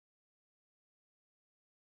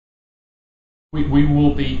We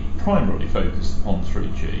will be primarily focused on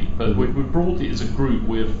 3G, but we broadly as a group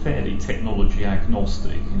we're fairly technology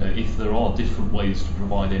agnostic. If there are different ways to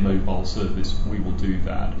provide a mobile service, we will do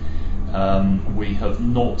that. We have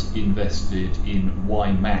not invested in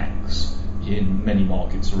WiMAX in many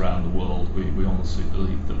markets around the world. We honestly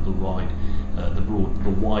believe that the wider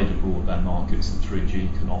broadband markets that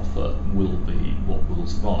 3G can offer will be what will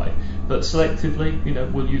survive. But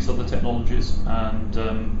selectively, we'll use other technologies, and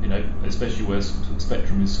especially where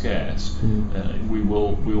spectrum is scarce, we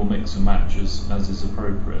will mix and match as is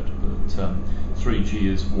appropriate. But 3G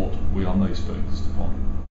is what we are most focused upon.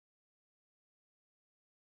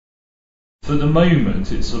 For the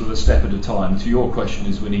moment, it's sort of a step at a time. To your question,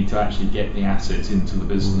 is we need to actually get the assets into the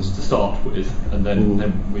business to start with, and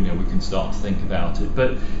then we can start to think about it.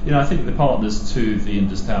 But I think the partners to the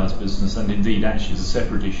Indus Towers business, and indeed actually as a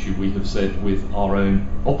separate issue, we have said with our own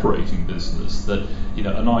operating business that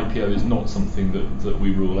an IPO is not something that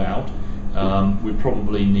we rule out. We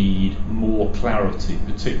probably need more clarity,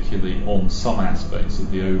 particularly on some aspects of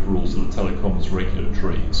the overall sort of telecoms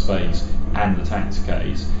regulatory space and the tax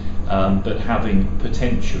case. But having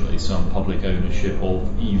potentially some public ownership of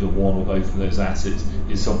either one or both of those assets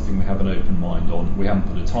is something we have an open mind on. We haven't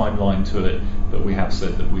put a timeline to it, but we have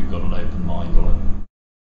said that we've got an open mind on it.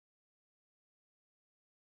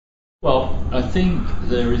 Well, I think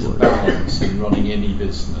there is a balance in running any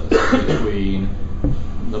business between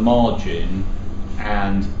the margin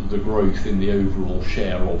and the growth in the overall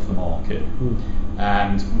share of the market.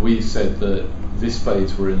 And we said that this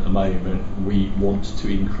phase we're in at the moment, we want to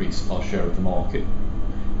increase our share of the market.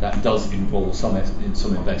 That does involve some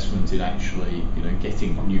investment in actually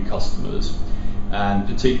getting new customers, and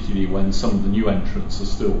particularly when some of the new entrants are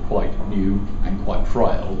still quite new and quite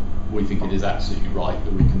frail, we think it is absolutely right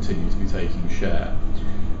that we continue to be taking share.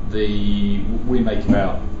 We make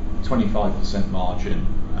about 25% margin.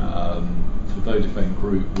 For Vodafone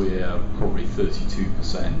Group, we're probably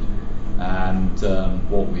 32%. And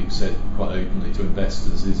what we've said quite openly to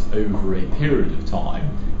investors is over a period of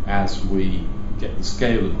time, as we get the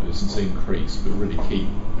scale of the business increase, but really keep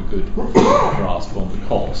a good grasp on the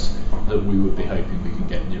cost, that we would be hoping we can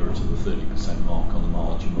get nearer to the 30% mark on the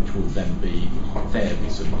margin, which will then be fairly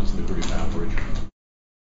similar to the group average.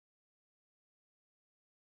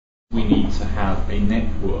 We need to have a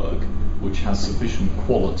network which has sufficient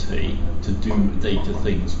quality to do data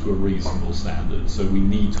things to a reasonable standard. So we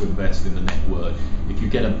need to invest in the network. If you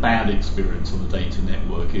get a bad experience on the data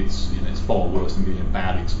network, it's far worse than getting a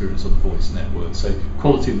bad experience on the voice network. So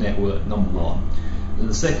quality of network, number one. And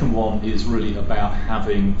the second one is really about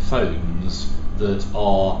having phones that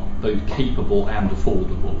are both capable and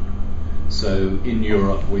affordable. So in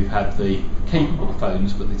Europe, we've had the capable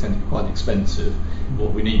phones, but they tend to be quite expensive.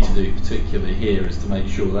 What we need to do, particularly here, is to make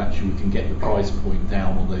sure that actually we can get the price point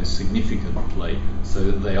down on those significantly, so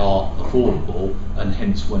that they are affordable, and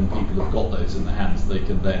hence when people have got those in their hands, they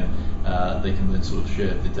can then sort of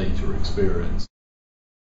share the data experience.